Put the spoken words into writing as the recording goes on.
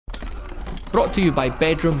Brought to you by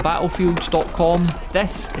BedroomBattlefields.com,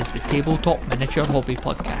 this is the Tabletop Miniature Hobby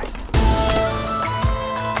Podcast.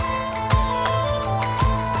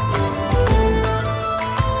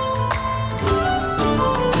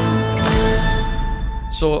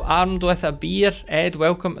 So, armed with a beer, Ed,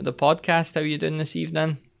 welcome to the podcast. How are you doing this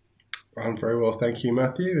evening? I'm very well, thank you,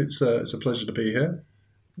 Matthew. It's a pleasure to be here.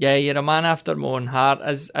 Yeah, you're a man after my own heart.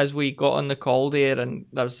 As we got on the call there, and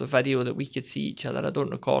there's a video that we could see each other. I don't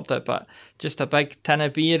record it, but just a big tin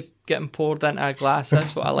of beer getting poured into a glass.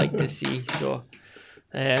 That's what I like to see. So,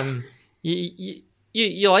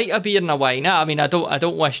 you like a beer and a wine? I mean, I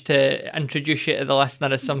don't wish to introduce you to the listener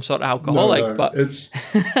as some sort of alcoholic, but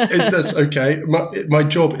that's okay. My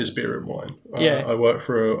job is beer and wine. Yeah. I work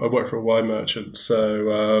for a wine merchant,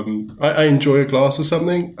 so I enjoy a glass of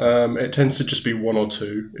something. It tends to just be one or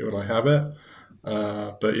two when I have it.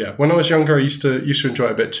 But yeah, when I was younger, I used to enjoy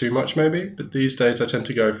it a bit too much, maybe. But these days, I tend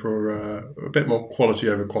to go for a bit more quality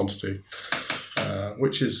over quantity,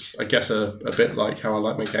 which is, I guess, a bit like how I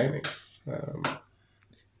like my gaming.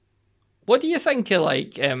 What do you think of,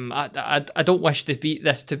 like, I don't wish to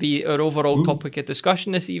be our overall topic of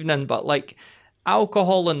discussion this evening, but like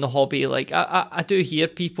alcohol in the hobby, like I do hear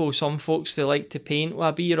some folks, they like to paint with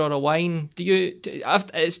a beer or a wine.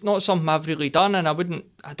 It's not something I've really done, and I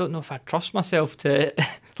don't know if I trust myself to,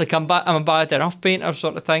 like I'm a bad enough painter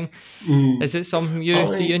sort of thing. Is it something do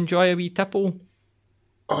you enjoy a wee tipple?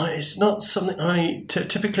 It's not something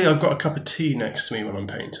typically I've got a cup of tea next to me when I'm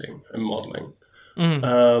painting and modelling.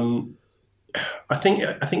 I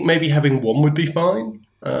think maybe having one would be fine.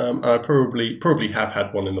 I probably have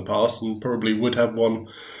had one in the past and probably would have one,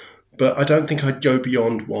 but I don't think I'd go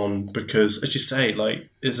beyond one because, as you say, like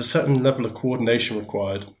there's a certain level of coordination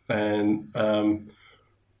required, and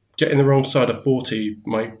getting the wrong side of 40,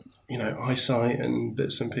 my eyesight and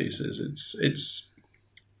bits and pieces. It's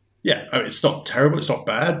it's not terrible, it's not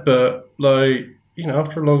bad, but like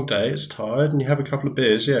after a long day, it's tired, and you have a couple of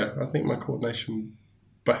beers. Yeah, I think my coordination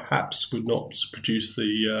perhaps would not produce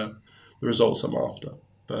the results I'm after.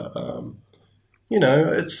 But,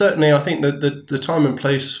 it's certainly, I think that the time and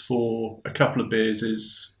place for a couple of beers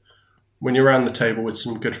is when you're around the table with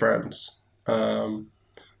some good friends. And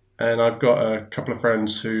I've got a couple of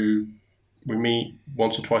friends who we meet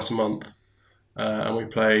once or twice a month, and we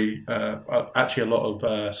play actually a lot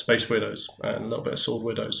of Space Widows and a little bit of Sword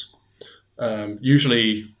Widows.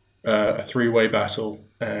 Usually a three-way battle,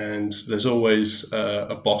 and there's always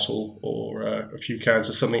a bottle or a few cans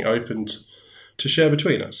of something opened to share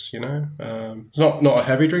between us. It's not a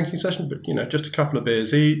heavy drinking session, but just a couple of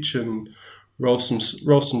beers each, and roll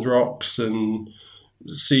some rocks and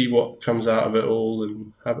see what comes out of it all,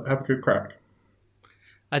 and have a good crack.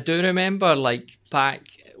 I do remember, like, back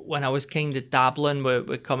when I was kind of dabbling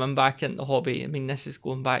with coming back into the hobby. I mean, this is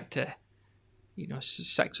going back to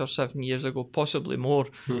 6 or 7 years ago, possibly more.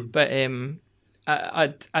 But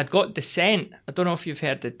I'd got Descent. I don't know if you've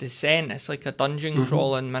heard of Descent. It's like a dungeon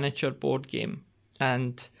crawling miniature board game,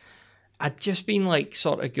 and I'd just been like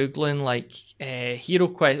sort of googling like Hero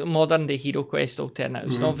Quest, modern day Hero Quest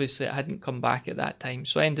alternatives, and obviously it hadn't come back at that time.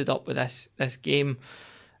 So I ended up with this game,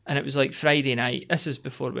 and it was like Friday night. This is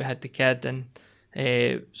before we had the kid, and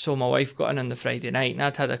so my wife got in on the Friday night, and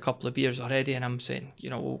I'd had a couple of beers already, and I'm saying,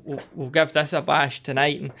 we'll give this a bash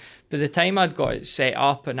tonight. And by the time I'd got it set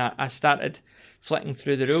up and I started flicking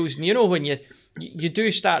through the rules, and when you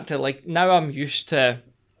do start to, like, now I'm used to,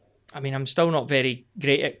 I mean, I'm still not very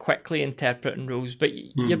great at quickly interpreting rules, but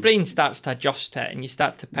your brain starts to adjust to it, and you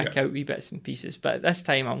start to pick out wee bits and pieces. But at this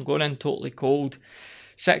time, I'm going in totally cold.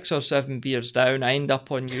 6 or 7 beers down, I end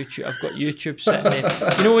up on YouTube. I've got YouTube sitting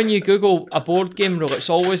there. When you Google a board game rule,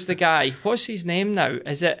 it's always the guy. What's his name now?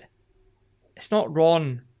 It's not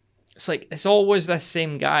Ron. It's like, it's always this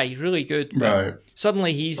same guy. He's really good. Right.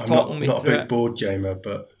 Suddenly he's talking me through it. Not a big board gamer,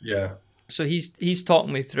 but yeah. So he's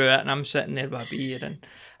talking me through it, and I'm sitting there with a beer, and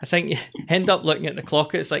I think you end up looking at the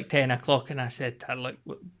clock. It's like 10 o'clock, and I said, look,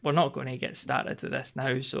 we're not going to get started with this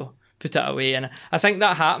now, so put it away. And I think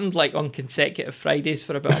that happened like on consecutive Fridays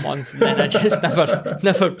for about a month, and then I just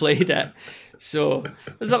never played it. So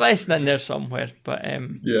there's a lesson in there somewhere. But I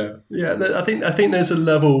think there's a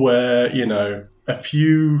level where a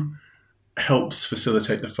few helps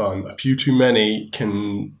facilitate the fun. A few too many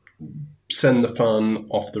can send the fun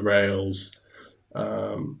off the rails.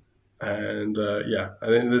 I think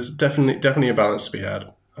there's definitely a balance to be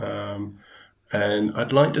had. And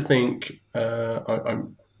I'd like to think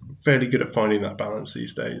I'm fairly good at finding that balance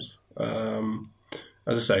these days.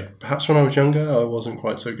 As I say, perhaps when I was younger, I wasn't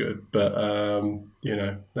quite so good. But,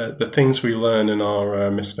 the things we learn in our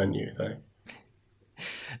misspent youth, eh?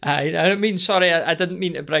 I mean, sorry, I didn't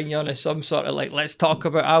mean to bring you on as some sort of like, let's talk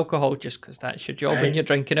about alcohol just because that's your job when you're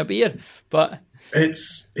drinking a beer. But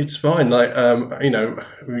it's fine. Like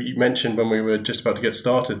you mentioned when we were just about to get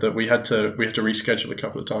started that we had to reschedule a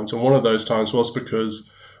couple of times, and one of those times was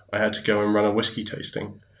because I had to go and run a whiskey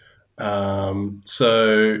tasting.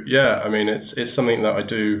 So yeah, I mean, it's something that I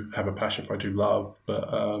do have a passion for. I do love, but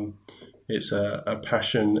it's a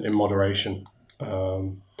passion in moderation,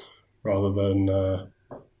 rather than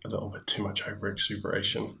a little bit too much over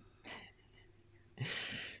exuberation.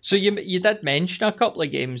 So you did mention a couple of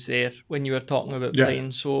games there when you were talking about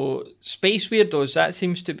playing. So Space Weirdos, that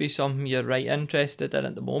seems to be something you're right interested in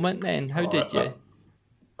at the moment then. How did you?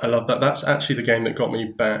 I love that. That's actually the game that got me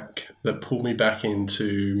back, that pulled me back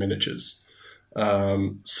into miniatures.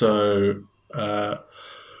 So a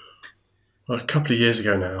couple of years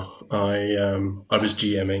ago now, I was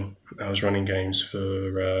GMing. I was running games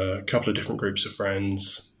for a couple of different groups of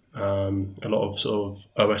friends. A lot of sort of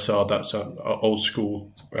OSR, that's old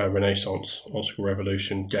school Renaissance, old school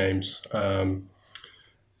Revolution games.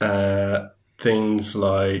 Things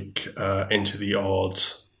like Into the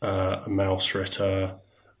Odds, Mouse Ritter,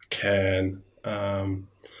 Cairn.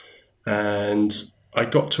 And I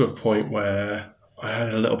got to a point where I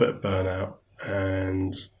had a little bit of burnout,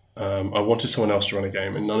 and I wanted someone else to run a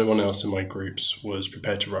game, and no one else in my groups was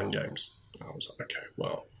prepared to run games. I was like, okay,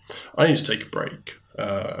 well, I need to take a break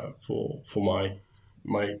for my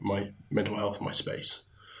mental health and my space.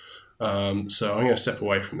 So I'm going to step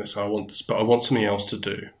away from this. I want something else to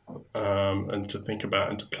do, and to think about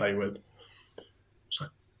and to play with. It's like,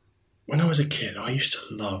 when I was a kid, I used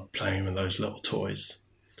to love playing with those little toys,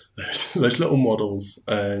 those little models,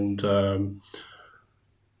 and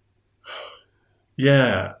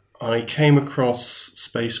I came across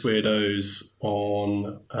Space Weirdos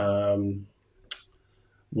on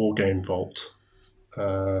Wargame Vault,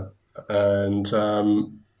 and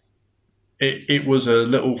it was a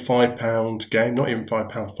little £5 game, not even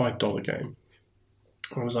 £5, $5 game.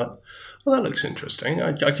 I was like, well, that looks interesting.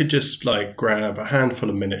 I could just like grab a handful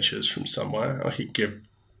of miniatures from somewhere. I could give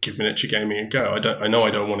miniature gaming a go. I know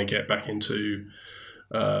I don't want to get back into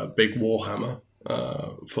big Warhammer,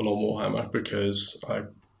 full-on Warhammer, because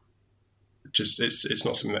it's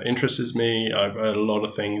not something that interests me. I've heard a lot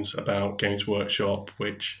of things about Games Workshop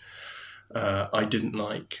which I didn't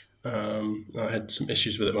like. I had some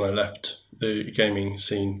issues with it when I left the gaming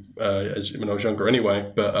scene when I was younger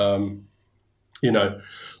anyway, but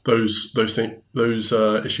those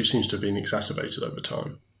issues seems to have been exacerbated over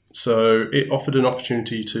time. So it offered an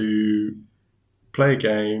opportunity to play a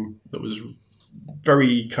game that was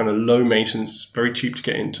very kind of low maintenance, very cheap to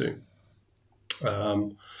get into.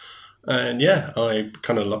 And yeah, I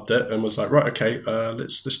kind of loved it and was like, right, okay,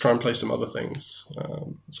 let's try and play some other things.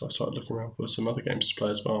 So I started looking around for some other games to play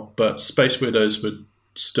as well. But Space Weirdos would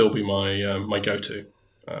still be my go-to.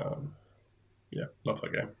 Yeah, love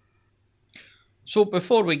that game. So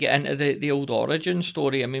before we get into the old origin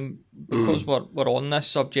story, I mean, because we're on this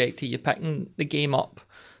subject, you picking the game up.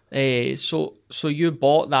 So you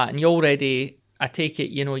bought that, and you already, I take it,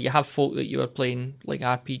 you have folk that you were playing like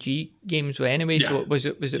RPG games with anyway. Yeah. So was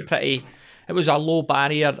it pretty? It was a low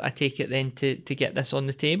barrier, I take it then, to get this on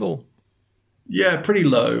the table. Yeah, pretty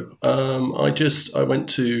low. I went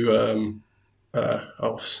to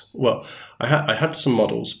I had some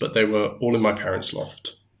models, but they were all in my parents'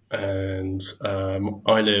 loft. And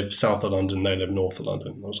I live south of London, they live north of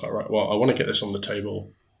London. I was like, right, well, I want to get this on the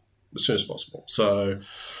table as soon as possible. So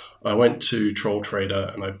I went to Troll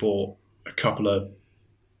Trader and I bought a couple of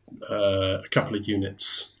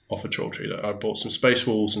units off of Troll Trader. I bought some Space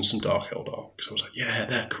Wolves and some Dark Eldar because I was like, yeah,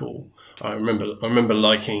 they're cool. I remember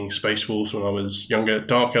liking Space Wolves when I was younger.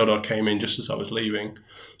 Dark Eldar came in just as I was leaving,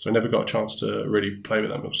 so I never got a chance to really play with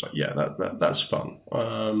them. I was like, yeah, that's fun.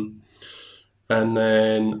 And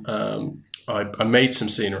then I made some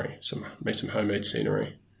scenery, made some homemade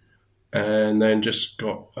scenery, and then just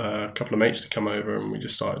got a couple of mates to come over, and we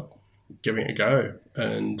just started giving it a go.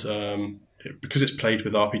 And because it's played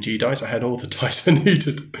with RPG dice, I had all the dice I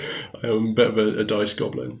needed. I am a bit of a dice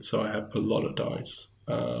goblin, so I have a lot of dice.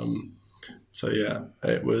 So yeah,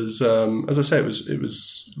 it was as I say, it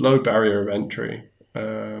was low barrier of entry,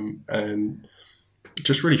 and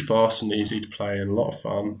just really fast and easy to play and a lot of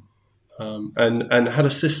fun. And had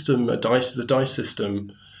a system, the dice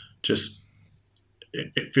system, just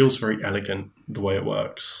it feels very elegant the way it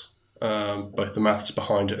works. Both the maths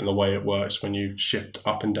behind it and the way it works when you shift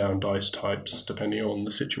up and down dice types depending on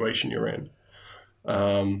the situation you're in.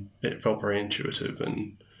 It felt very intuitive,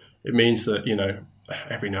 and it means that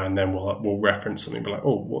every now and then we'll reference something, be like,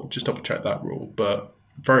 oh, well, just double check that rule. But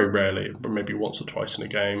very rarely, but maybe once or twice in a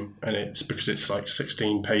game, and it's because it's like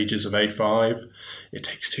 16 pages of A5. It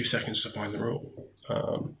takes 2 seconds to find the rule,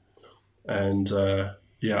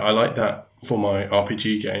 I like that for my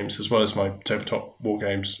RPG games as well as my tabletop war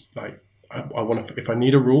games. Like I want to, if I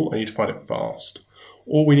need a rule, I need to find it fast,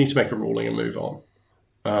 or we need to make a ruling and move on.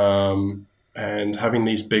 And having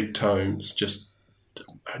these big tomes,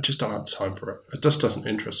 I just don't have time for it. It just doesn't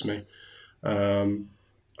interest me. I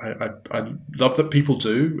love that people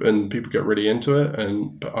do and people get really into it,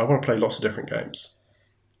 but I want to play lots of different games.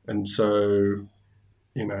 And so,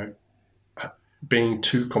 being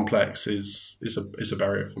too complex is a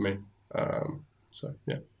barrier for me.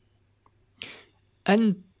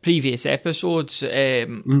 In previous episodes,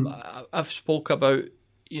 I've spoke about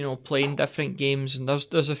playing different games, and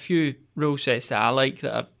there's a few rule sets that I like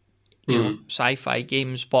that are sci-fi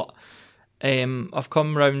games, but I've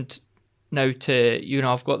come round now to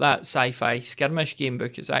I've got that sci-fi skirmish game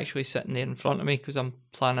book. It's actually sitting there in front of me because I'm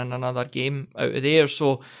planning another game out of there.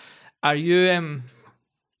 So are you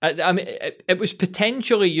I mean, it was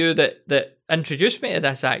potentially you that introduced me to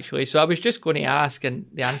this, actually. So I was just going to ask, and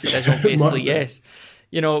the answer is obviously yes.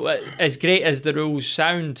 As great as the rules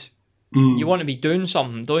sound, you want to be doing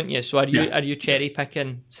something, don't you? So are you cherry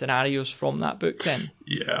picking scenarios from that book then?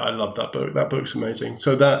 Yeah, I love that book. That book's amazing.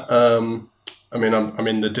 So that I'm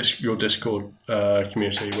in your Discord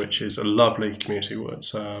community, which is a lovely community.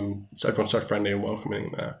 So everyone's so friendly and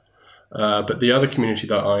welcoming there. But the other community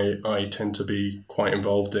that I tend to be quite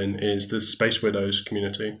involved in is the Space Weirdos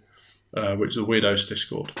community, which is a Weirdos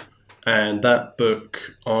Discord. And that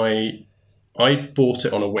book, I bought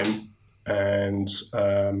it on a whim, and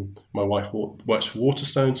my wife works for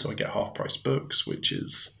Waterstone, so I get half-price books, which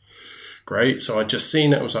is great. So I'd just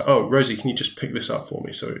seen it. I was like, oh, Rosie, can you just pick this up for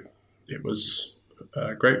me? So it was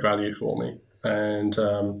great value for me. And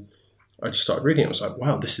I just started reading it. I was like,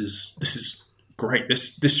 wow, this is great.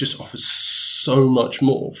 This just offers so much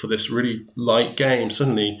more for this really light game.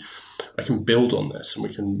 Suddenly I can build on this, and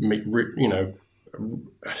we can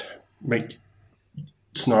make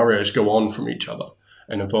scenarios go on from each other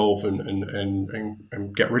and evolve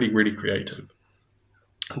and get really, really creative.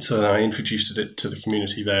 And so then I introduced it to the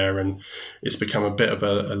community there, and it's become a bit of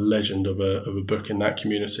a legend of a book in that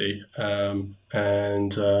community. I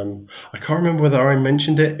can't remember whether I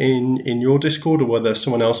mentioned it in your Discord or whether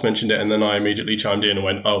someone else mentioned it, and then I immediately chimed in and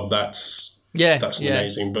went, "Oh, that's an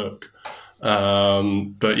amazing book."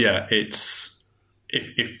 But yeah, it's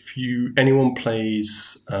if anyone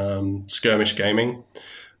plays skirmish gaming,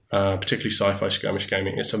 particularly sci-fi skirmish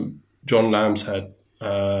gaming, John Lamb's had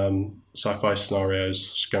sci-fi scenarios,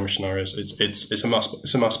 skirmish scenarios. It's a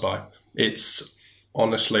must buy. It's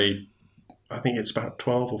honestly, I think it's about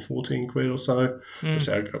 12 or 14 quid or so.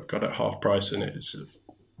 So I've got it half price, and it's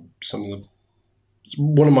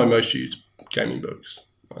one of my most used gaming books.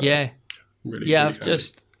 Really,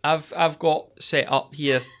 I've got set up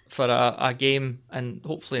here for a game, and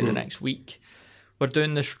hopefully in the next week we're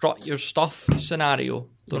doing the Strut Your Stuff scenario.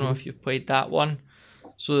 Don't know if you've played that one.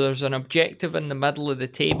 So there's an objective in the middle of the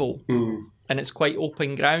table, and it's quite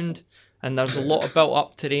open ground, and there's a lot of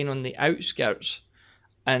built-up terrain on the outskirts.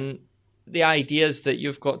 And the idea is that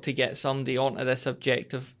you've got to get somebody onto this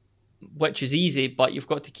objective, which is easy, but you've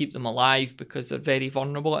got to keep them alive because they're very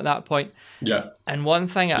vulnerable at that point. Yeah. And one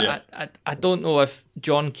thing, I don't know if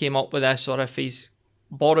John came up with this or if he's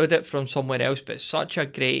borrowed it from somewhere else, but it's such a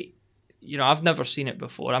great... I've never seen it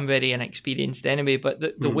before. I'm very inexperienced anyway, but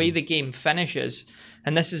the way the game finishes,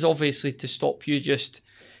 and this is obviously to stop you just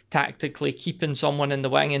tactically keeping someone in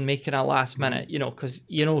the wing and making a last minute, because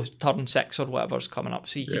turn 6 or whatever's coming up,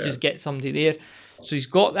 so you can just get somebody there. So he's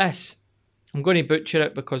got this. I'm going to butcher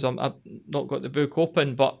it because I've not got the book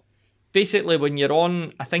open, but basically when you're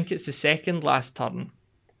on, I think it's the second last turn,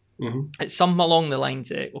 it's something along the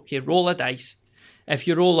lines of, okay, roll a dice. If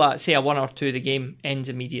you roll say a 1 or 2, the game ends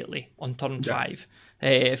immediately on turn 5.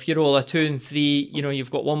 If you roll a 2 and 3,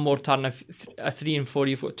 you've got one more turn. If a 3 and 4,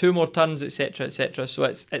 you've got 2 more turns, etc., etc. So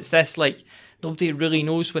it's this like nobody really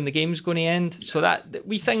knows when the game's going to end. So that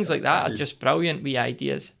things like that are just brilliant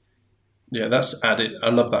ideas. Yeah, that's added.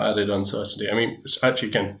 I love that added uncertainty. I mean, it's actually,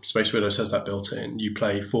 again, Space Widows has that built in. You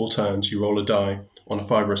play 4 turns, you roll a die. On a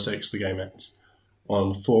 5 or a 6, the game ends.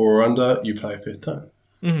 On 4 or under, you play a 5th turn.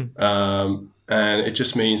 And it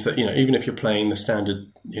just means that, even if you're playing the standard,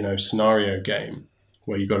 scenario game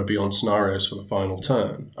where you've got to be on scenarios for the final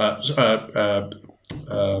turn,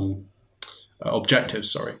 objectives,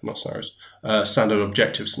 sorry, not scenarios, standard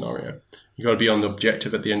objective scenario. You've got to be on the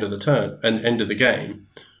objective at the end of the turn and end of the game.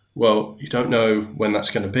 Well, you don't know when that's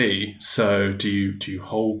going to be. So do you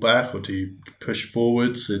hold back or do you push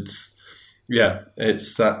forwards? It's, yeah,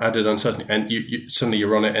 it's that added uncertainty, and you suddenly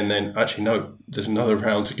you're on it, and then actually no, there's another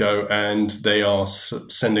round to go, and they are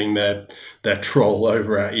sending their troll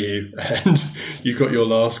over at you, and you've got your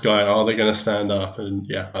last guy. Are they going to stand up? And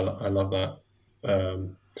yeah, I love that.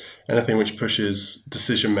 Anything which pushes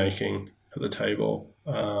decision making at the table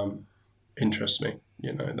interests me.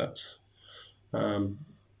 That's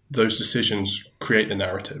those decisions create the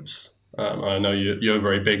narratives. I know you're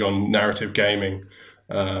very big on narrative gaming.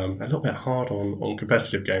 A little bit hard on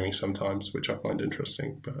competitive gaming sometimes, which I find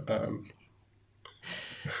interesting. But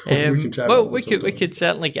we could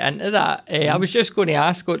certainly get into that. I was just going to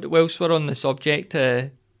ask, whilst we're on the subject,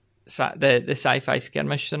 the Sci-Fi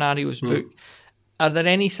Skirmish Scenarios book, are there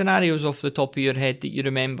any scenarios off the top of your head that you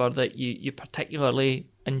remember that you particularly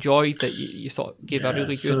enjoyed, that you thought gave a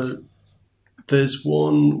really good? There's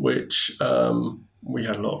one which we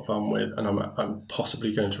had a lot of fun with, and I'm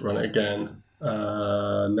possibly going to run it again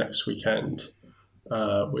next weekend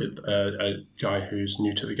with a guy who's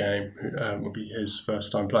new to the game, who will be his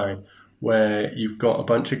first time playing, where you've got a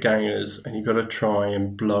bunch of gangers and you've got to try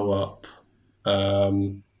and blow up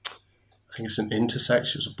I think it's an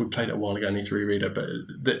intersection. We played it a while ago, I need to reread it, but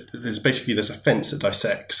there's a fence that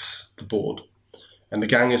dissects the board, and the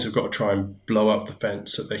gangers have got to try and blow up the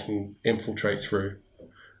fence so they can infiltrate through.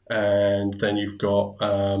 And then you've got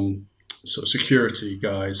sort of security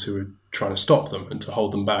guys who are trying to stop them and to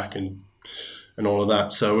hold them back and all of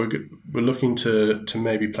that. So we're looking to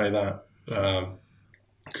maybe play that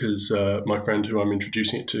because my friend who I'm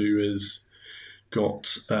introducing it to is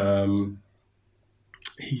got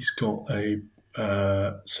he's got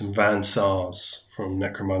some Van Sars from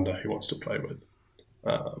Necromunda he wants to play with.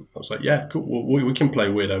 I was like, yeah, cool. We can play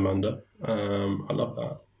Weirdo Munda. I love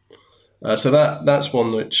that. So that's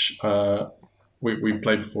one which we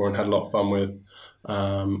played before and had a lot of fun with.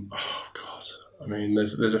 Oh God, I mean,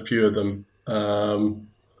 there's a few of them.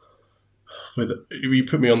 You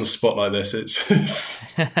put me on the spot like this,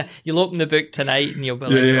 it's you'll open the book tonight and you'll be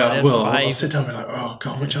like, yeah, well, I'll sit down and be like, oh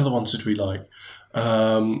God, which other ones did we like?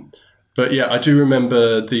 But yeah, I do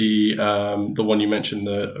remember the one you mentioned,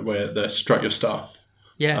 where the strut your stuff.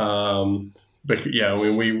 Yeah. But yeah, I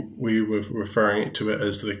mean, we were referring to it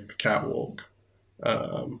as the catwalk,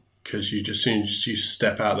 because you just soon as you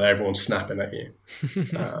step out there, everyone's snapping at you,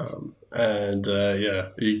 and yeah,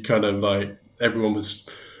 you kind of like everyone was.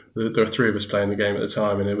 There were three of us playing the game at the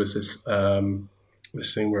time, and it was this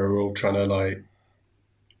this thing where we're all trying to like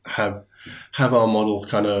have our model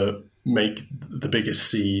kind of make the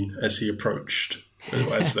biggest scene as they approached,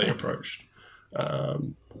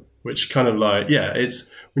 which kind of like, yeah,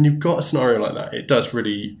 it's when you've got a scenario like that, it does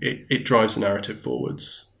really it drives the narrative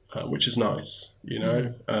forwards, which is nice, you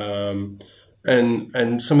know.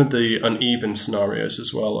 And some of the uneven scenarios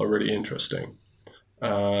as well are really interesting.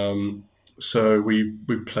 So we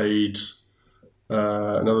played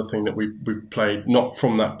another thing that we played, not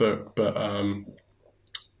from that book, but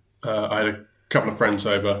I had a couple of friends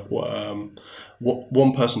over.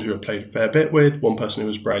 One person who I played a fair bit with, one person who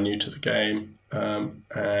was brand new to the game, and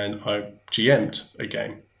I GM'd a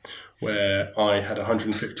game where I had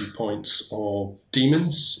 150 points of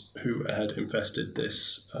demons who had infested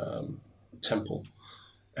this temple,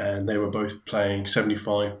 and they were both playing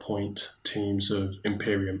 75-point teams of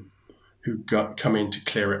Imperium who come in to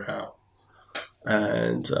clear it out.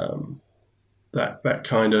 And that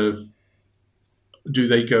kind of, do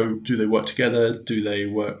they work together? Do they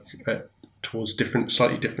work towards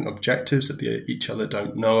slightly different objectives that each other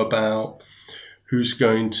don't know about? Who's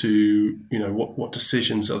going to, what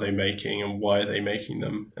decisions are they making and why are they making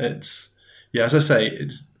them? It's, yeah, as I say,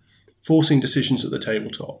 it's forcing decisions at the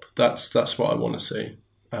tabletop. That's what I want to see.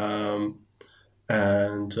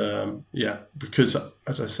 Yeah, because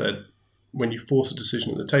as I said, when you force a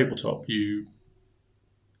decision at the tabletop, you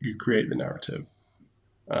create the narrative.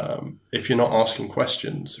 If you're not asking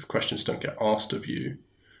questions, if questions don't get asked of you,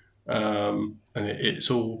 and it's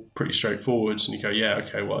all pretty straightforward, and you go, yeah,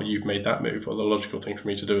 okay, well, you've made that move. Well, the logical thing for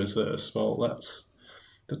me to do is this. Well, that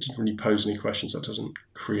doesn't really pose any questions. That doesn't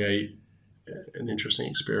create an interesting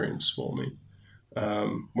experience for me.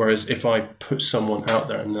 Whereas if I put someone out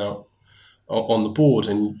there and now on the board,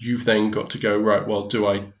 and you've then got to go, right, well, do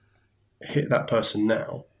I hit that person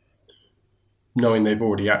now, knowing they've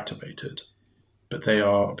already activated, but they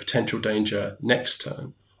are a potential danger next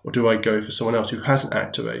turn? Or do I go for someone else who hasn't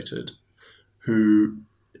activated, who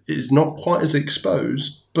is not quite as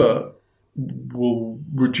exposed, but will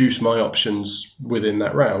reduce my options within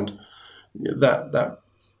that round?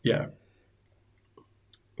 Yeah.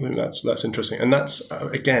 I think that's interesting. And that's,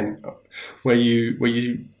 again, where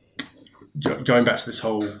you going back to this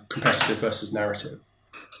whole competitive versus narrative.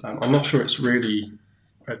 I'm not sure it's really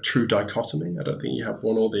a true dichotomy. I don't think you have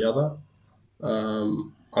one or the other.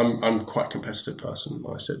 I'm quite a competitive person.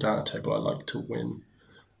 When I sit down at a table, I like to win.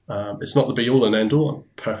 It's not the be-all and end-all. I'm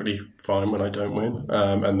perfectly fine when I don't win.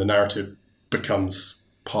 And the narrative becomes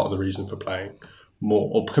part of the reason for playing more,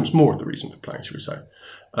 or becomes more of the reason for playing, should we say,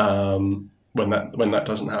 when that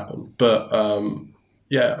doesn't happen. But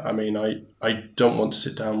yeah, I mean, I don't want to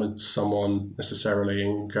sit down with someone necessarily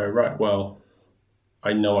and go, right, well,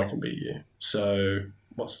 I know I can beat you. So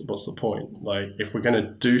what's the point? Like, if we're going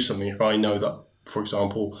to do something, if I know that, for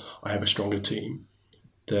example, I have a stronger team,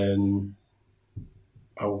 then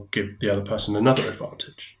I will give the other person another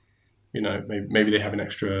advantage. You know, maybe they have an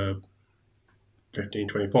extra 15,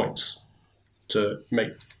 20 points to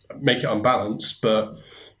make it unbalanced, but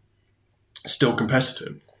still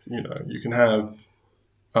competitive. You know, you can have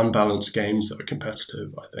unbalanced games that are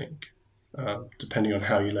competitive, I think, depending on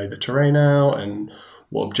how you lay the terrain out and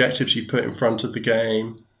what objectives you put in front of the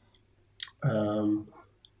game. And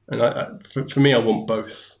for me, I want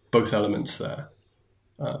both elements there.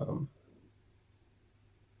 But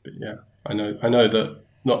yeah, I know that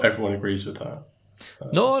not everyone agrees with that.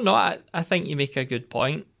 No, I think you make a good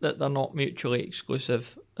point that they're not mutually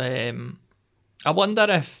exclusive. I wonder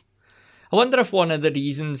if one of the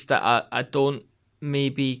reasons that I don't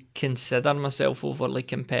maybe consider myself overly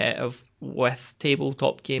competitive with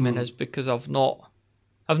tabletop gaming is because I've not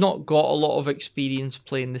got a lot of experience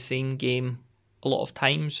playing the same game a lot of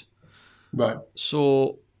times. Right.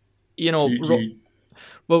 So, you know,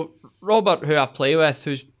 well, Robert, who I play with,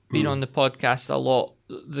 who's been on the podcast a lot,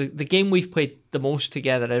 the game we've played the most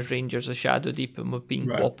together is Rangers of Shadowdeep, and we've been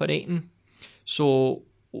cooperating. So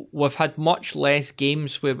we've had much less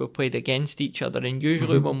games where we played against each other, and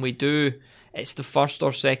usually when we do, it's the first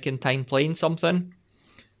or second time playing something.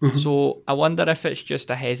 So I wonder if it's just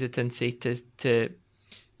a hesitancy to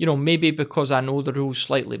you know, maybe because I know the rules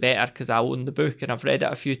slightly better because I own the book and I've read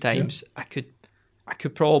it a few times, I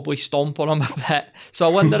could probably stomp on them a bit. So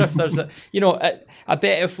I wonder if there's I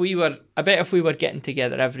bet if we were getting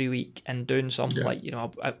together every week and doing something like, you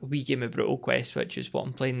know, a wee game of Brutal Quest, which is what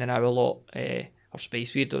I'm playing now a lot, or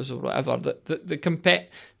Space Weirdos or whatever, the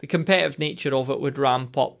competitive nature of it would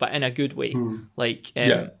ramp up, but in a good way. Like,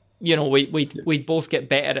 you know, we'd both get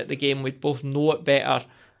better at the game, we'd both know it better,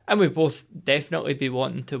 and we'd both definitely be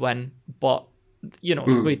wanting to win, but, you know,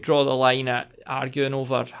 we'd draw the line at arguing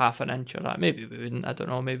over half an inch or that. Maybe we wouldn't, I don't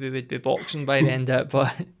know, maybe we'd be boxing by the end of it,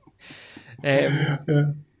 but...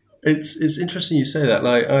 It's interesting you say that.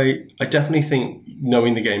 Like, I definitely think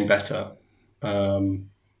knowing the game better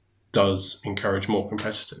does encourage more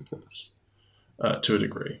competitiveness to a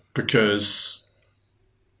degree, because,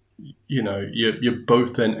 you know, you're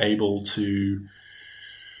both then able to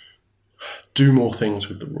do more things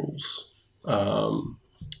with the rules.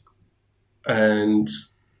 And,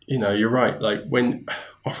 you know, you're right. Like, when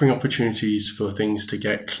offering opportunities for things to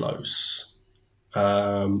get close,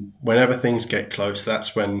 whenever things get close,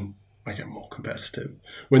 that's when I get more competitive.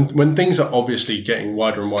 When things are obviously getting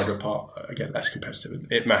wider and wider apart, I get less competitive.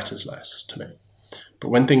 It matters less to me. But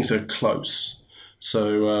when things are close,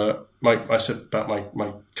 so I said about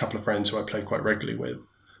my couple of friends who I play quite regularly with,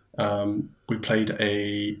 we played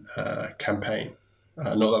a campaign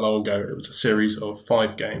not that long ago. It was a series of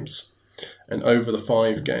 5 games. And over the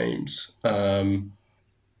 5 games, but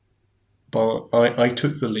I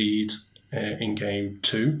took the lead in game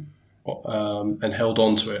 2 and held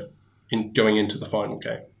on to it in going into the final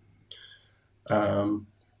game.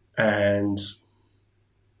 And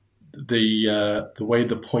the way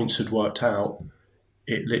the points had worked out,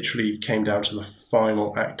 it literally came down to the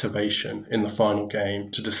final activation in the final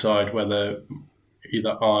game to decide whether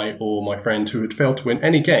either I or my friend, who had failed to win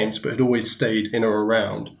any games but had always stayed in or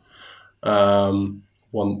around, won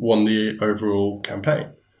the overall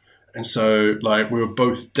campaign. And so, like, we were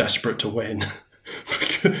both desperate to win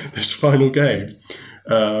this final game,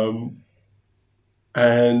 but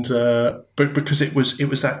because it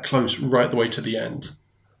was that close right the way to the end.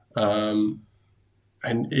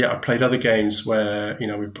 And yeah, I played other games where, you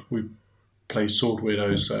know, we played Sword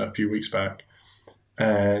Widows a few weeks back,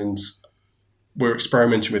 and we're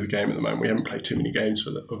experimenting with the game at the moment. We haven't played too many games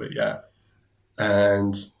of it yet,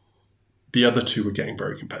 and the other 2 were getting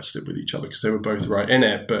very competitive with each other because they were both right in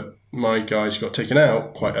it. But my guys got taken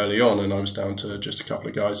out quite early on, and I was down to just a couple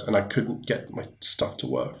of guys, and I couldn't get my stuff to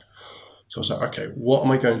work. So I was like, okay, what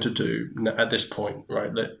am I going to do at this point?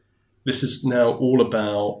 Right, this is now all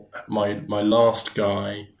about my last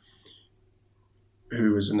guy,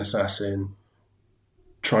 who was an assassin,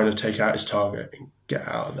 trying to take out his target and get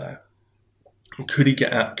out of there. And could he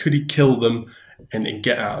get out? Could he kill them and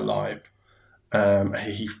get out alive?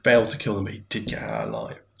 He failed to kill them, but he did get out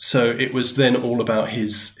alive. So it was then all about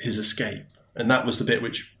his escape, and that was the bit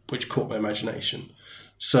which caught my imagination.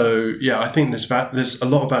 So yeah, I think there's a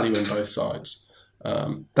lot of value in both sides.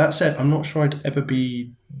 That said, I'm not sure I'd ever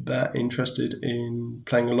be that interested in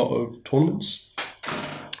playing a lot of tournaments,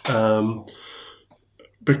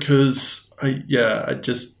 because I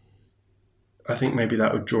think maybe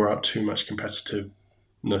that would draw out too much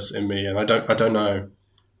competitiveness in me, and I don't know.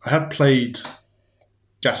 I have played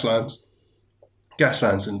Gaslands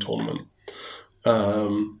in tournament,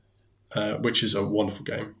 which is a wonderful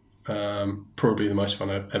game. Probably the most fun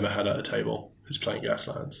I've ever had at a table is playing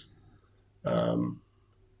Gaslands.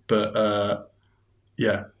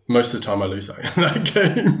 Yeah, most of the time I lose that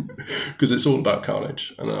game because it's all about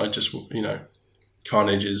carnage, and I just,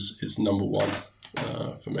 carnage is number one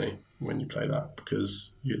for me when you play that,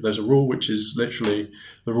 because there's a rule which is literally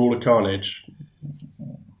the rule of carnage.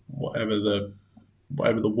 Whatever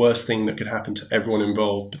the worst thing that could happen to everyone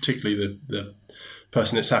involved, particularly the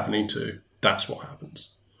person it's happening to, that's what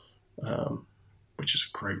happens, which is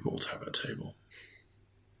a great rule to have at a table.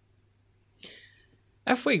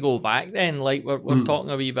 If we go back then, like we're talking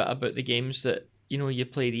a wee bit about the games that you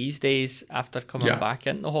play these days after coming back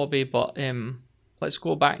into the hobby, but let's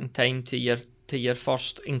go back in time to your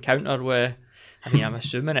first encounter with. I mean, I'm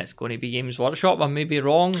assuming it's going to be Games Workshop. I may be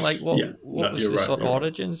wrong. Like, what was the sort of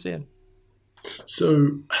origins there?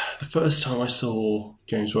 So, the first time I saw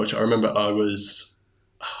Games Workshop, I remember I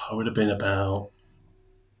would have been about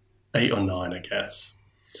 8 or 9, I guess,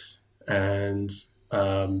 and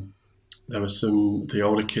there were the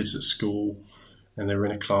older kids at school, and they were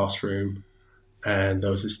in a classroom, and there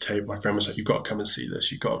was this tape. My friend was like, "You've got to come and see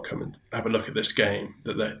this. You've got to come and have a look at this game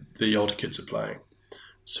that the older kids are playing."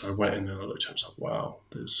 So I went in and I looked at it, I was like, wow,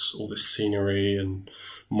 there's all this scenery and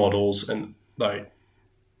models, and like,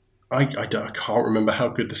 I can't remember how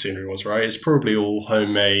good the scenery was, right? It's probably all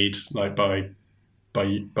homemade, like by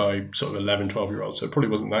sort of 11, 12-year-olds, so it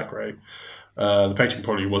probably wasn't that great. The painting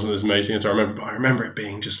probably wasn't as amazing as I remember, but I remember it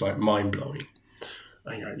being just like mind-blowing.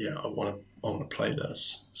 And I want to play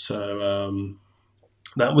this. So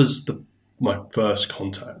that was my first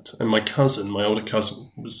contact, and my older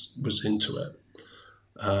cousin was into it.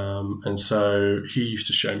 And so he used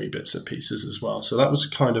to show me bits and pieces as well. So that was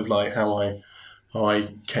kind of like how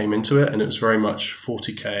I came into it, and it was very much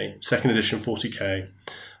 40k, second edition 40k,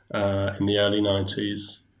 in the early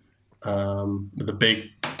 90s, with a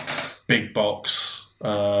big box,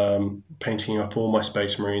 painting up all my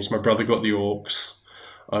Space Marines. My brother got the Orcs,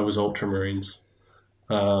 I was Ultramarines,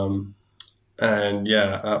 and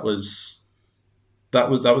yeah, that was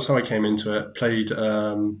how I came into it. Played.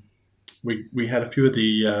 We had a few of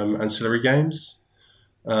the ancillary games,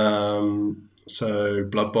 so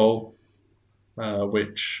Blood Bowl,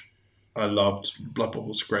 which I loved. Blood Bowl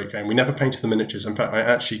was a great game. We never painted the miniatures. In fact, I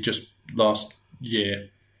actually just last year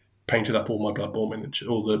painted up all my Blood Bowl miniatures,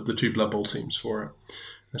 all the 2 Blood Bowl teams for it,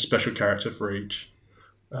 a special character for each,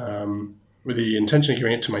 with the intention of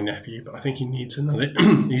giving it to my nephew, but I think he needs another,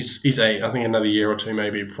 he's 8, I think another year or 2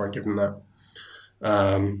 maybe before I give him that.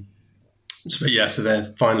 So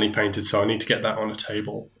they're finally painted, so I need to get that on a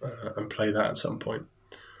table and play that at some point.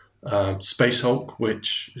 Space Hulk,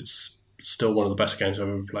 which is still one of the best games I've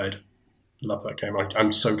ever played. Love that game.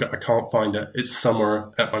 I'm so good. I can't find it. It's somewhere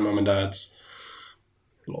at my mum and dad's.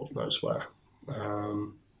 Lord knows where.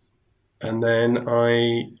 And then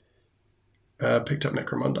I picked up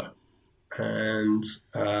Necromunda and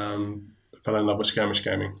fell in love with skirmish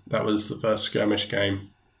gaming. That was the first skirmish game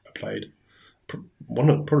I played.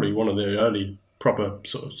 Probably one of the early proper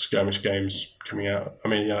sort of skirmish games coming out. I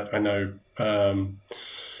mean, I know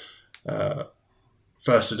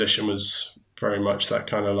first edition was very much that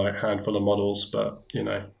kind of like handful of models, but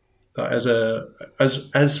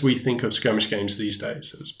as we think of skirmish games these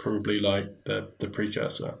days, it's probably like the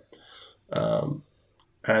precursor. And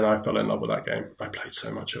I fell in love with that game. I played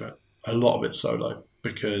so much of it, a lot of it solo,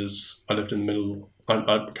 because I lived in the middle.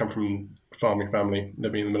 I come from a farming family,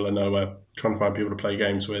 living in the middle of nowhere. Trying to find people to play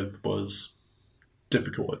games with was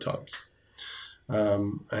difficult at times.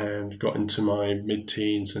 And got into my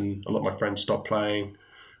mid-teens, and a lot of my friends stopped playing.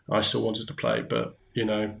 I still wanted to play, but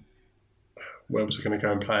where was I going to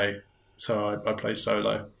go and play? So I played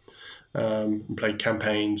solo, and played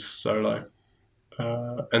campaigns solo,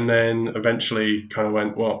 and then eventually kind of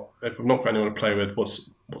went, well, if I've not got anyone to play with, what's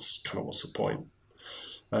the point?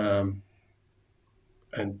 And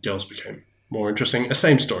girls became more interesting. The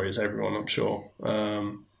same story as everyone, I'm sure.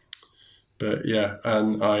 But yeah,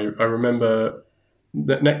 and I remember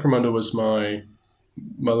that Necromunda was my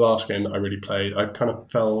last game that I really played. I kind of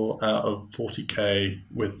fell out of 40k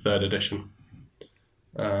with 3rd edition.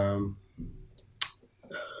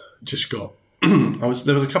 Just got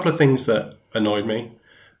there was a couple of things that annoyed me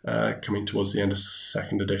coming towards the end of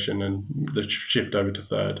second edition and the shift over to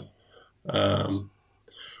third.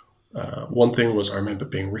 One thing was I remember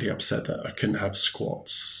being really upset that I couldn't have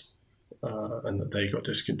squats and that they got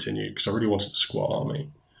discontinued because I really wanted a squat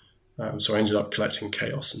army. So I ended up collecting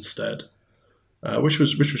Chaos instead, which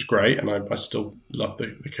was great, and I still love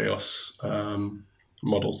the Chaos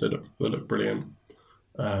models. They look brilliant,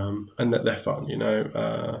 and that they're fun.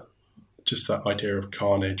 Just that idea of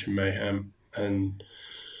carnage and mayhem, and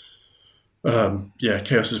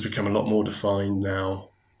Chaos has become a lot more defined now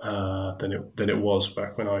than it was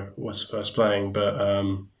back when I was first playing. But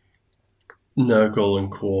Nurgle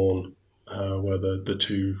and Khorne were the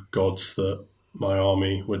two gods that my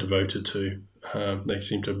army were devoted to. They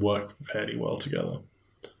seem to work fairly well together.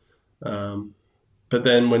 But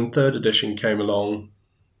then when third edition came along,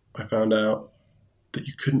 I found out that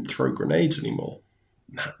you couldn't throw grenades anymore.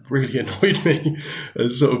 That really annoyed me.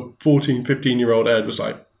 As sort of 14, 15-year-old Ed was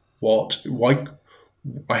like, what? Why?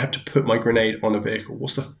 I have to put my grenade on a vehicle.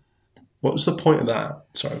 What's the point of that?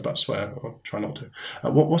 Sorry, I'm about to swear. I'll try not to.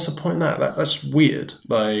 What's the point of that? That's weird.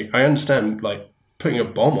 Like, I understand, like, putting a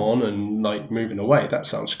bomb on and, like, moving away. That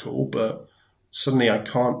sounds cool, but suddenly I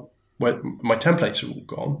can't. My templates are all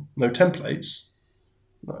gone. No templates.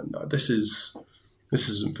 No, this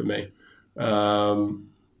isn't for me.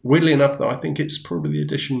 Weirdly enough, though, I think it's probably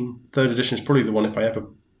third edition is probably the one, if I ever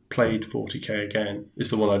played 40k again, is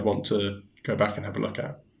the one I'd want to go back and have a look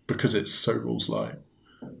at because it's so rules light.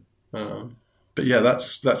 But yeah,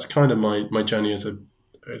 that's kind of my journey as a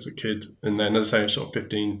kid. And then, as I say, sort of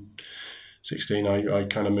 15, 16, I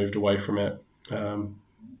kind of moved away from it.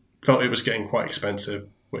 Felt it was getting quite expensive,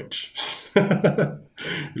 which you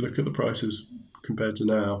look at the prices compared to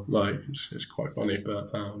now, like it's quite funny. But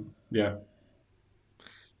yeah.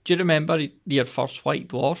 Do you remember your first White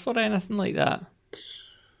Dwarf or anything like that?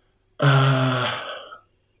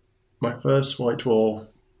 My first White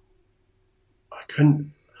Dwarf, I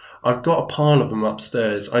couldn't. I've got a pile of them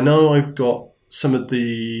upstairs. I know I've got some of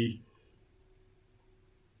the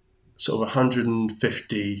sort of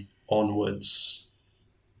 150 onwards.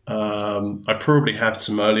 I probably have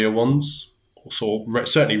some earlier ones,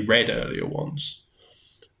 certainly read earlier ones.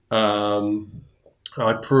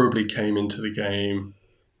 I probably came into the game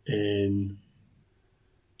in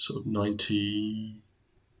sort of 90,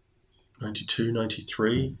 92,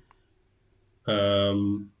 93.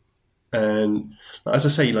 And as I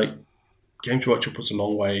say, like, Games Workshop was a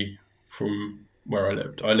long way from where I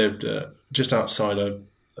lived. I lived just outside a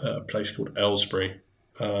place called Aylesbury,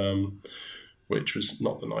 which was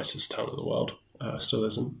not the nicest town in the world. Still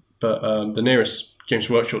isn't. But the nearest Games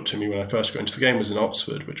Workshop to me when I first got into the game was in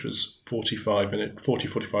Oxford, which was 45 minute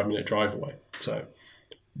drive away. So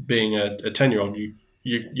being a 10-year-old,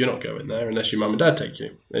 you're not going there unless your mum and dad take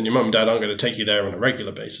you. And your mum and dad aren't going to take you there on a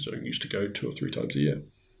regular basis. I used to go 2 or 3 times a year.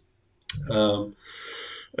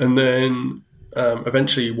 And then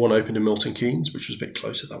eventually one opened in Milton Keynes, which was a bit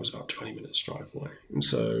closer. That was about 20 minutes drive away. And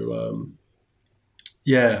so,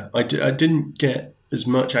 I didn't get as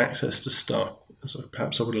much access to stuff as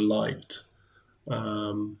perhaps I would have liked.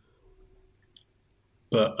 But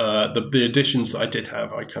the editions that I did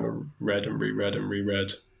have, I kind of read and reread.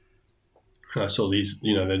 And I saw these,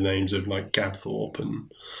 the names of like Gabthorpe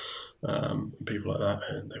and people like that,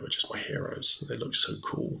 and they were just my heroes. They looked so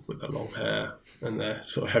cool with their long hair and their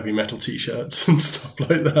sort of heavy metal t-shirts and stuff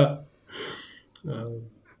like that.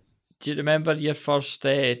 Do you remember your first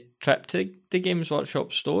trip to the Games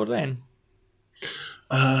Workshop store then?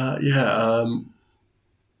 Yeah,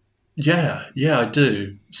 I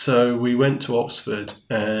do. So we went to Oxford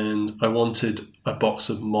and I wanted a box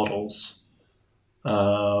of models.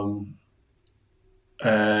 I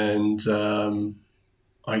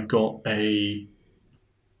got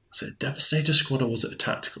was it a Devastator squad or was it a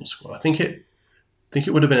tactical squad? I think it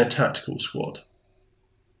would have been a tactical squad.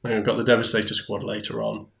 I got the Devastator squad later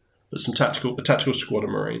on, but a tactical squad of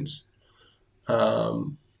Marines.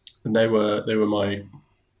 And they were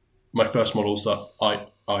my first models that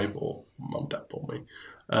I bought. Mum and Dad bought me.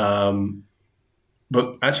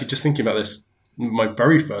 But actually, just thinking about this, my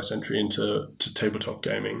very first entry into tabletop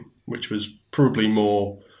gaming, which was probably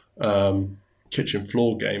more kitchen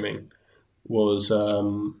floor gaming, was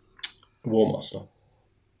War Master.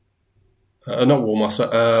 Not War Master,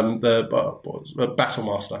 the Battle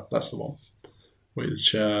Master. That's the one.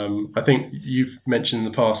 Which I think you've mentioned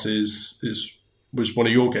in the past was one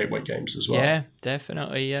of your gateway games as well. Yeah,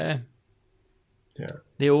 definitely. Yeah. Yeah.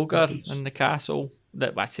 The ogre and the castle.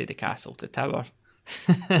 I say the castle, the tower.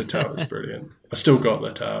 The tower was brilliant. I still got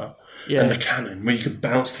the tower. Yeah. And the cannon, where you could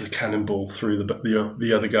bounce the cannonball through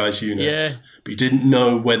the other guy's units, Yeah. but you didn't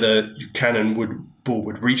know whether your ball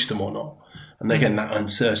would reach them or not. And again, that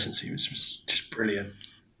uncertainty was just brilliant.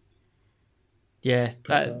 Yeah,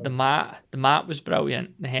 the mat was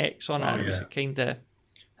brilliant. The hex on it, it was a kind of,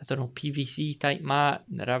 I don't know, PVC type mat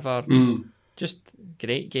in the river. Just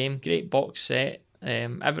great game, great box set.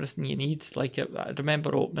 Everything you need. Like I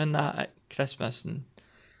remember opening that at Christmas and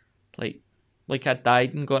like I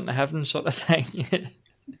died and gone to heaven sort of thing.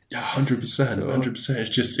 Yeah, 100%,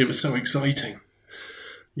 100%. It was so exciting.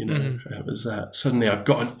 You know, it was that. Suddenly I've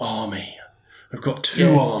got an army. I've got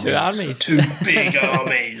two armies. Two big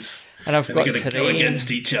armies. And they're going to go against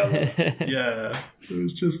each other. Yeah. It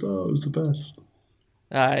was just, it was the best.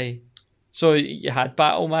 Aye. So you had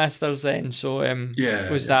Battle Masters then. So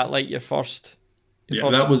was that like your first?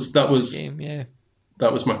 That was game. Yeah.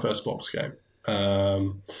 That was my first box game.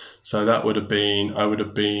 So that would have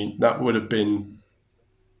been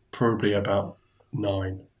probably about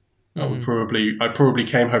 9. I probably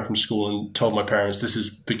came home from school and told my parents, this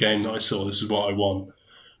is the game that I saw, this is what I want.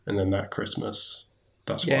 And then that Christmas,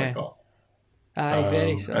 that's what I got. Aye,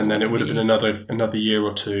 very similar. And then it would have been another year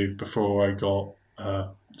or two before I got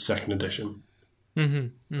second edition. So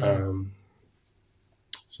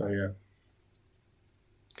yeah.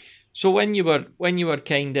 So when you were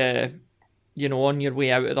kind of, you know, on your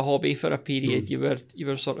way out of the hobby for a period, you were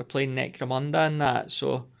sort of playing Necromunda and that.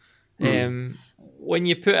 So when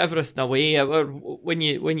you put everything away, or when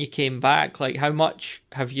you came back, like how much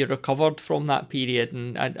have you recovered from that period?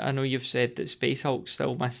 And I know you've said that Space Hulk's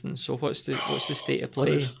still missing. So what's the state of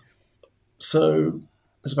play? So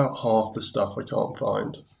there's about half the stuff I can't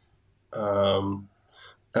find.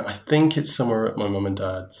 I think it's somewhere at my mum and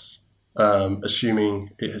dad's,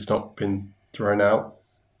 assuming it has not been thrown out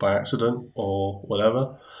by accident or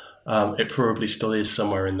whatever. It probably still is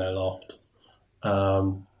somewhere in their loft.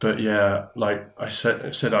 But yeah, like I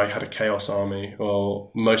said I had a Chaos army. Well,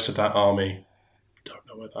 most of that army, don't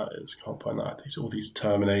know where that is. Can't find that. All these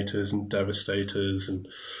Terminators and Devastators and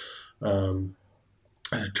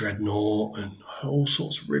a Dreadnought and all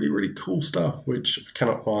sorts of really, really cool stuff, which I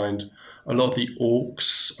cannot find. A lot of the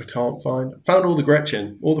Orcs I can't find. Found all the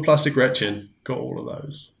Gretchen, all the plastic Gretchen. Got all of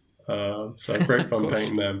those. So great fun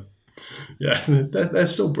painting them. Yeah, they're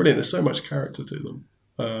still brilliant. There's so much character to them.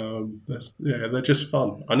 They're just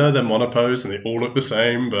fun. I know they're monopose and they all look the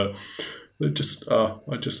same, but they're just I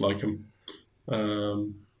just like them.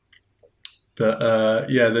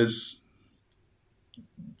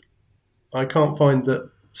 I can't find that.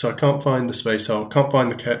 So I can't find the Space Hulk. Can't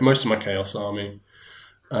find most of my Chaos army.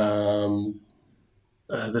 There's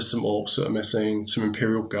some Orcs that are missing. Some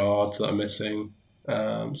Imperial Guard that are missing.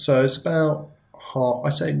 So it's about half.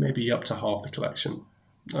 I say maybe up to half the collection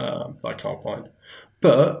that I can't find.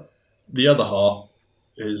 But the other half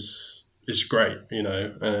is great, you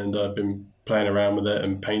know, and I've been playing around with it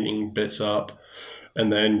and painting bits up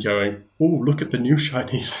and then going, oh, look at the new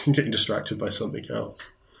shinies and getting distracted by something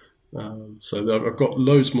else. So I've got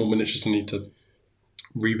loads more miniatures I need to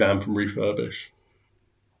revamp and refurbish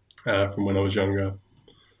from when I was younger.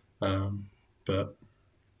 But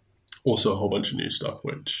also a whole bunch of new stuff,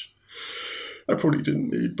 which I probably didn't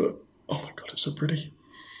need, but oh my God, it's so pretty.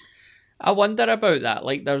 I wonder about that.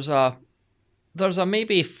 Like, there's a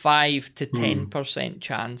maybe 5 to 10%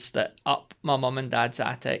 chance that up my mum and dad's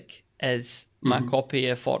attic is my copy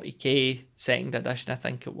of 40k second edition, I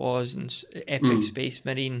think it was, and Epic Space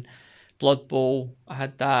Marine, Blood Bowl. I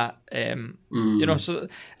had that. You know, so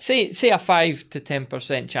say a 5 to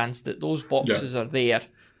 10% chance that those boxes are there,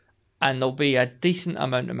 and there'll be a decent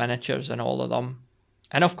amount of miniatures in all of them.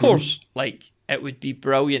 And of course, like, it would be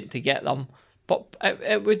brilliant to get them. But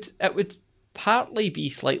it would partly be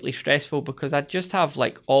slightly stressful because I'd just have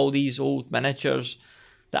like all these old miniatures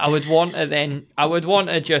that I would want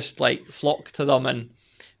to just like flock to them and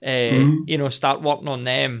you know, start working on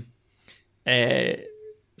them,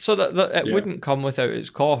 so that it wouldn't come without its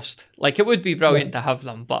cost. Like, it would be brilliant to have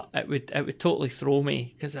them, but it would totally throw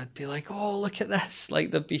me because I'd be like, oh, look at this!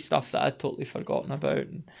 Like, there'd be stuff that I'd totally forgotten about,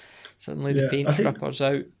 and suddenly the paint stripper's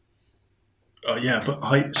out. Oh yeah, but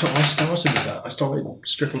I started with that. I started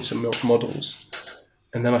stripping some milk models,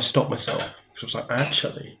 and then I stopped myself because I was like,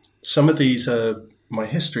 actually, some of these are my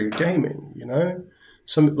history of gaming. You know,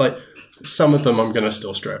 some of them I'm going to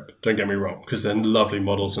still strip. Don't get me wrong, because they're lovely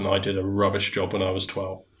models, and I did a rubbish job when I was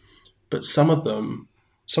 12. But some of them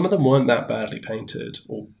weren't that badly painted,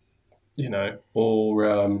 or you know,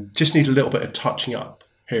 or just need a little bit of touching up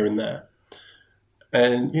here and there.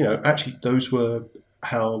 And you know, actually, those were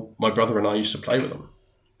how my brother and I used to play with them.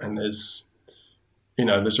 And there's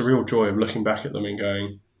there's a real joy of looking back at them and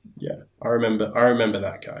going, yeah, I remember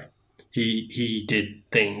that guy. He did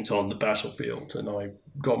things on the battlefield, and I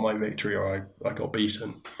got my victory, or I got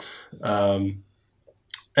beaten. And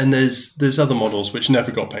there's other models which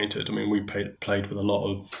never got painted. I mean, we played with a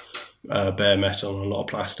lot of bare metal and a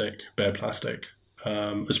lot of bare plastic,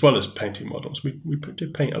 as well as painting models. We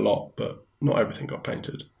did paint a lot, but not everything got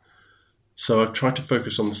painted. So I've tried to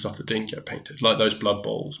focus on the stuff that didn't get painted, like those Blood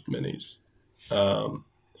Bowl minis,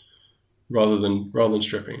 rather than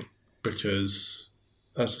stripping, because,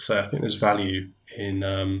 as I say, I think there's value in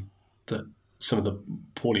some of the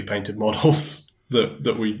poorly painted models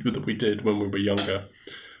that we did when we were younger.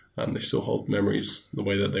 They still hold memories the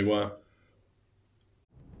way that they were.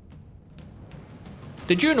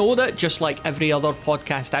 Did you know that, just like every other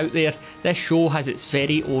podcast out there, this show has its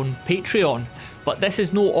very own Patreon? But this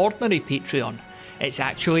is no ordinary Patreon. It's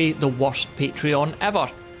actually the worst Patreon ever.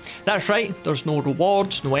 That's right, there's no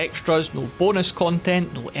rewards, no extras, no bonus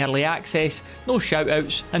content, no early access, no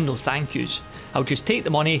shout-outs and no thank yous. I'll just take the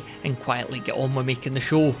money and quietly get on with making the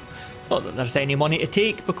show. Not that there's any money to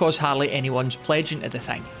take, because hardly anyone's pledging to the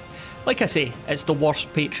thing. Like I say, it's the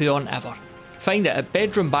worst Patreon ever. Find it at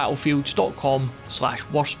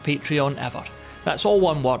bedroombattlefields.com/worst Patreon ever. That's all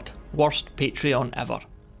one word, worst Patreon ever.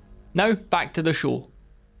 Now, back to the show.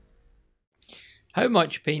 How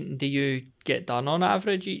much painting do you get done on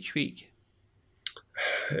average each week?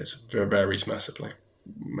 It varies massively.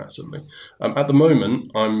 At the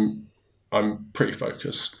moment, I'm pretty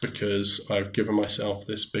focused because I've given myself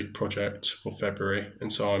this big project for February,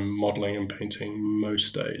 and so I'm modelling and painting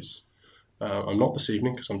most days. I'm not this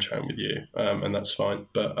evening because I'm chatting with you, and that's fine.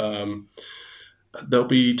 But there'll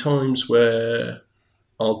be times where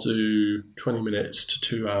I'll do 20 minutes to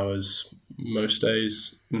 2 hours most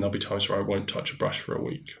days, and there'll be times where I won't touch a brush for a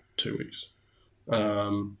week, 2 weeks.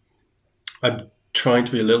 I'm trying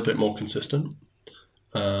to be a little bit more consistent,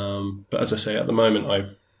 but as I say, at the moment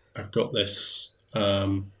I've got this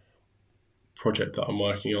project that I'm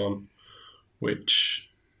working on, which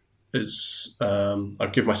is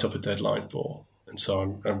I've given myself a deadline for, and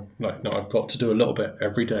so I'm like, no, I've got to do a little bit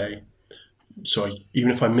every day. So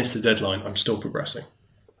even if I miss the deadline, I'm still progressing.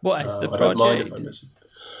 What is the project? I don't mind if I miss it.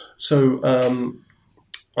 So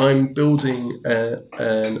I'm building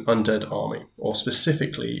an undead army, or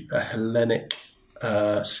specifically a Hellenic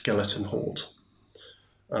skeleton horde.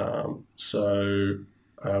 War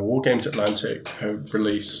Games Atlantic have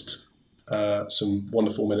released some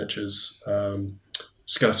wonderful miniatures,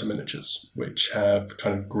 skeleton miniatures, which have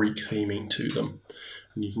kind of Greek theming to them.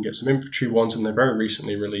 And you can get some infantry ones, and they very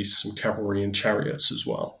recently released some cavalry and chariots as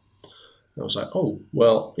well. And I was like, oh,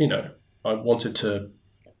 well, I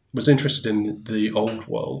was interested in the old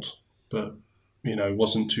world, but,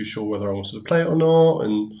 wasn't too sure whether I wanted to play it or not.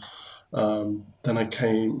 And then I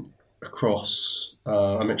came across,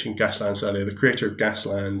 I mentioned Gaslands earlier, the creator of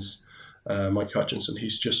Gaslands, Mike Hutchinson.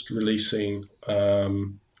 He's just releasing,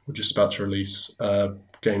 we're just about to release a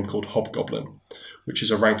game called Hobgoblin, which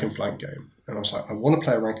is a rank and flank game. And I was like, I want to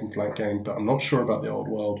play a rank and flank game, but I'm not sure about the old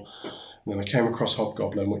world. And then I came across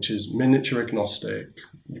Hobgoblin, which is miniature agnostic.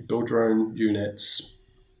 You build your own units.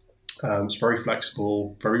 It's very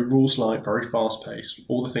flexible, very rules-light, very fast-paced,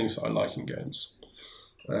 all the things that I like in games.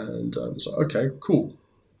 And I was like, okay, cool.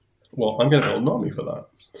 Well, I'm going to build an army for that.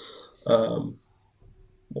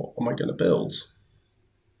 What am I going to build?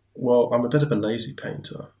 Well, I'm a bit of a lazy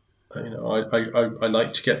painter. I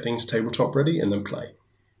like to get things tabletop ready and then play.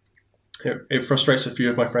 It frustrates a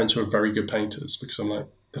few of my friends who are very good painters, because they're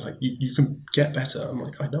like, you can get better. I'm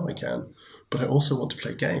like, I know I can, but I also want to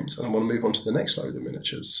play games and I want to move on to the next load of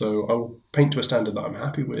miniatures. So I'll paint to a standard that I'm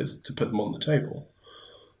happy with to put them on the table.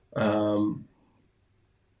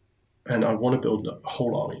 And I want to build a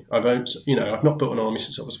whole army. I've not built an army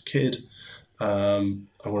since I was a kid. I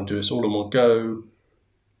want to do this all in one go,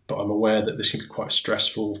 but I'm aware that this can be quite a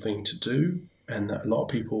stressful thing to do, and that a lot of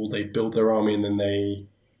people, they build their army and then they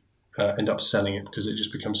end up selling it because it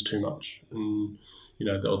just becomes too much, and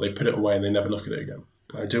they put it away and they never look at it again.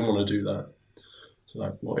 I didn't want to do that.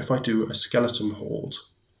 So if I do a skeleton horde,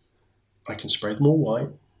 I can spray them all white,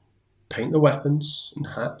 paint the weapons and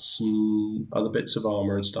hats and other bits of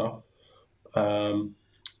armor and stuff, and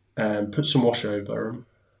put some wash over them,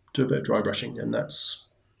 do a bit of dry brushing, and that's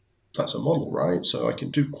a model, right? So I can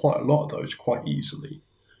do quite a lot of those quite easily.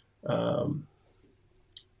 So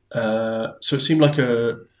it seemed like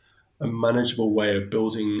a manageable way of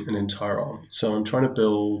building an entire army. So I'm trying to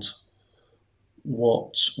build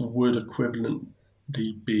what would equivalently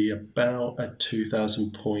be about a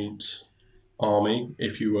 2,000 point army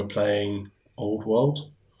if you were playing Old World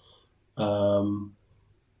in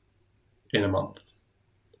a month.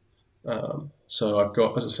 So I've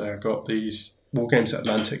got, as I say, I've got these Wargames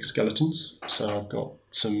Atlantic skeletons. So I've got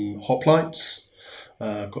some hoplites.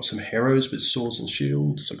 I've got some heroes with swords and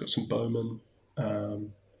shields. I've got some bowmen.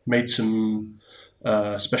 Made some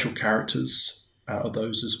special characters out of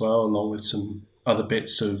those as well, along with some other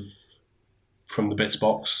bits from the bits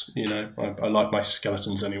box. I like my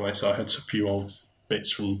skeletons anyway, so I had a few old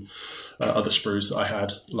bits from other sprues that I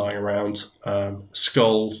had lying around.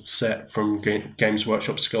 Skull set from Games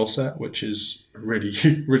Workshop Skull set, which is really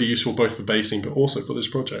really useful both for basing but also for this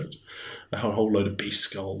project. I had a whole load of beast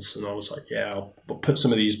skulls, and I was like, yeah, I'll put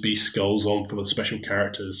some of these beast skulls on for the special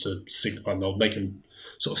characters to signify, and they'll make them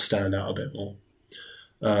sort of stand out a bit more.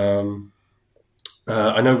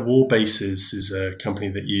 I know War Bases is a company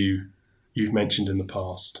that you've mentioned in the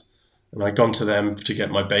past, and I'd gone to them to get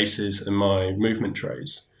my bases and my movement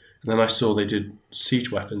trays, and then I saw they did siege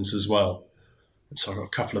weapons as well, and so I got a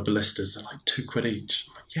couple of ballistas. They're like £2 each.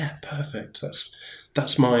 I'm like, yeah, perfect.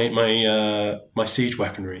 That's my siege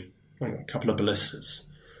weaponry. I got a couple of ballistas,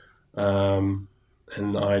 and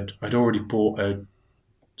I'd already bought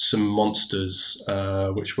some monsters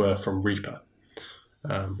which were from Reaper,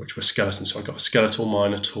 which were skeletons. So I got a skeletal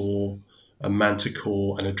minotaur, a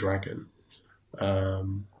manticore, and a dragon.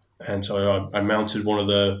 And so I mounted one of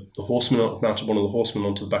the horsemen. I mounted one of the horsemen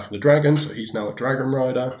onto the back of the dragon. So he's now a dragon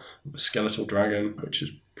rider, a skeletal dragon, which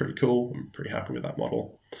is pretty cool. I'm pretty happy with that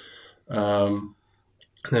model. And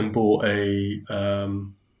then bought a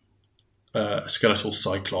skeletal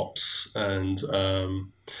cyclops and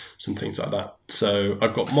some things like that. So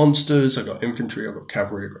I've got monsters, I've got infantry, I've got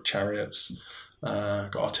cavalry, I've got chariots,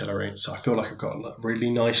 I've got artillery. So I feel like I've got a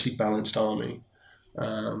really nicely balanced army.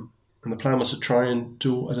 And the plan was to try and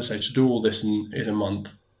do, as I say, to do all this in a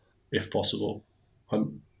month, if possible. I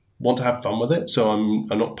want to have fun with it, so I'm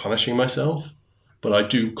not punishing myself, but I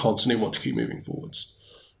do constantly want to keep moving forwards.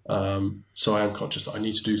 So I am conscious that I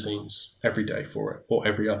need to do things every day for it, or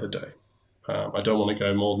every other day. I don't want to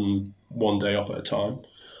go more than one day off at a time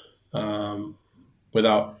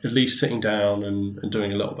without at least sitting down and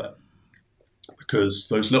doing a little bit, because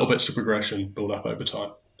those little bits of progression build up over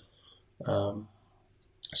time.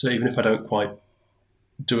 So even if I don't quite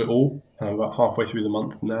do it all, I'm about halfway through the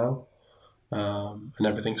month now, and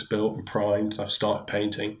everything's built and primed. I've started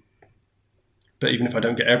painting. But even if I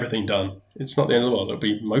don't get everything done, it's not the end of the world. It'll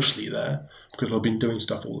be mostly there because I've been doing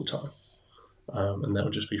stuff all the time. And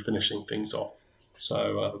that'll just be finishing things off.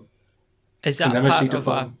 So is that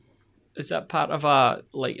part of a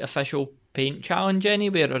like official paint challenge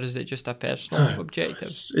anywhere, or is it just a personal objective?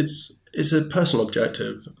 It's a personal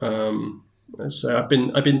objective. So I've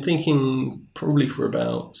been thinking probably for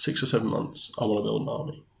about 6 or 7 months. I want to build an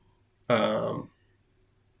army,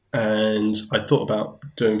 and I thought about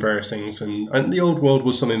doing various things, and the old world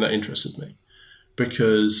was something that interested me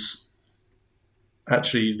because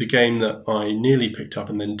actually the game that I nearly picked up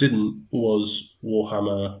and then didn't was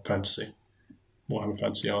Warhammer Fantasy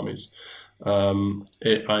Armies. I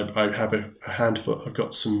have a handful. I've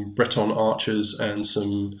got some Breton archers and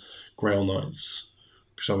some Grail Knights.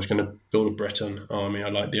 Because I was going to build a Breton army. I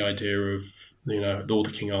like the idea of, all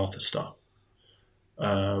the King Arthur stuff.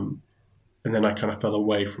 And then I kind of fell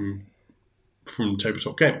away from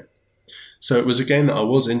tabletop game. So it was a game that I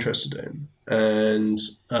was interested in. And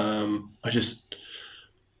I just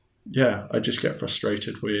get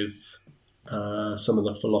frustrated with some of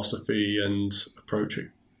the philosophy and approach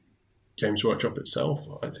at Games Workshop itself.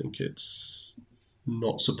 I think it's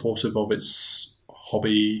not supportive of its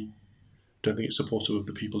hobby. Don't think it's supportive of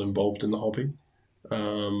the people involved in the hobby.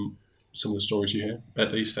 Some of the stories you hear,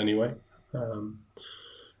 at least anyway.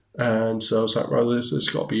 And so I was like, well, there's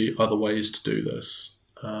got to be other ways to do this.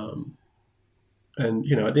 And,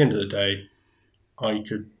 at the end of the day, I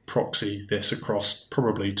could proxy this across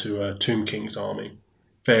probably to a Tomb King's army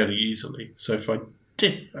fairly easily. So if I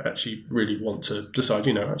did actually really want to decide,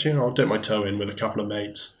 I'll dip my toe in with a couple of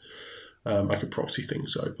mates, I could proxy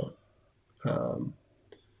things over.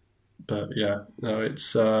 But yeah, no,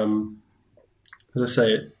 it's as I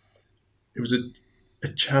say, it was a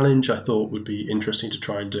challenge I thought would be interesting to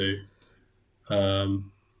try and do.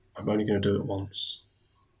 I'm only going to do it once.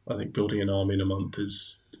 I think building an army in a month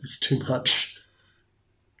is too much,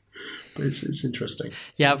 but it's interesting.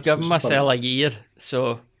 Yeah, I've given myself a year,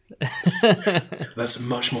 so that's a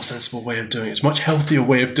much more sensible way of doing it. It's a much healthier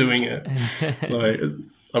way of doing it.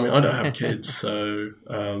 I don't have kids, so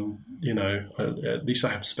at least I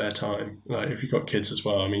have spare time. Like if you've got kids as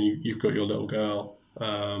well, you've got your little girl,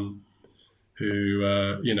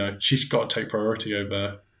 who she's got to take priority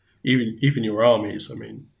over even your armies.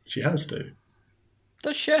 She has to.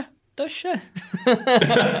 Does she? Does she?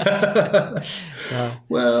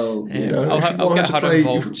 Well, you know, I'll get her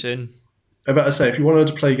involved soon. I'm about to say, if you want her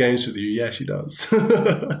to play games with you, yeah, she does.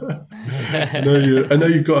 I know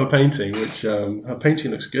you've got her painting, which her painting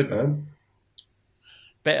looks good, man.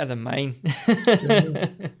 Better than mine. I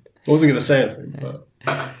wasn't going to say anything, but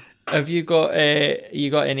have you got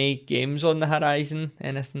any games on the horizon?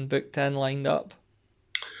 Anything booked in, lined up?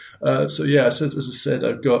 So yeah, as I said,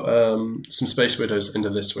 I've got some Space Widows into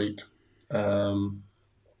this week,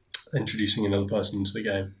 introducing another person into the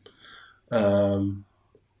game.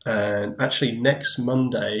 And actually, next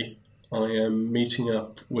Monday, I am meeting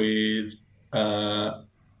up with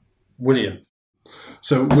William.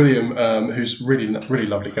 So William, who's really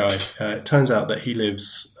lovely guy. It turns out that he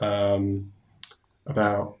lives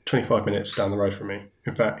about 25 minutes down the road from me.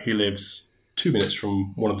 In fact, he lives 2 minutes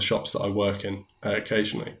from one of the shops that I work in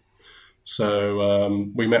occasionally. So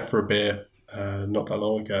we met for a beer not that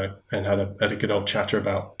long ago and had a good old chatter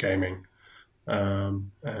about gaming.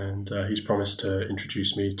 And he's promised to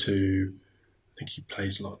introduce me to, I think he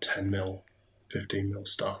plays a lot of 10mm, 15mm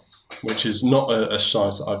stuff, which is not a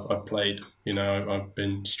size that I've played. You know, I've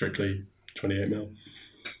been strictly 28mm.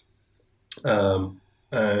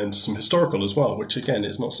 And some historical as well, which again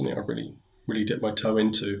is not something I've really dipped my toe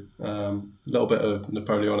into. A little bit of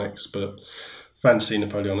Napoleonics, but fantasy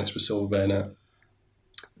Napoleonics with Silver Bayonet.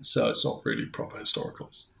 So it's not really proper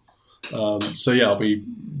historicals. So yeah, I'll be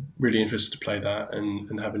really interested to play that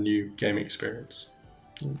and have a new gaming experience.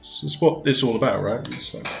 It's what it's all about, right?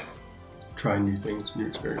 It's like trying new things, new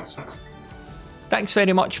experiences. Thanks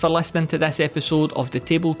very much for listening to this episode of the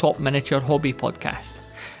Tabletop Miniature Hobby Podcast.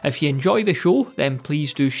 If you enjoy the show, then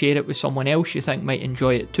please do share it with someone else you think might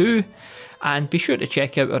enjoy it too. And be sure to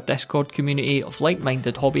check out our Discord community of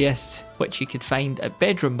like-minded hobbyists, which you could find at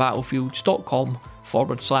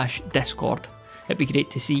bedroombattlefields.com/Discord. It'd be great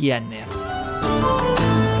to see you in there.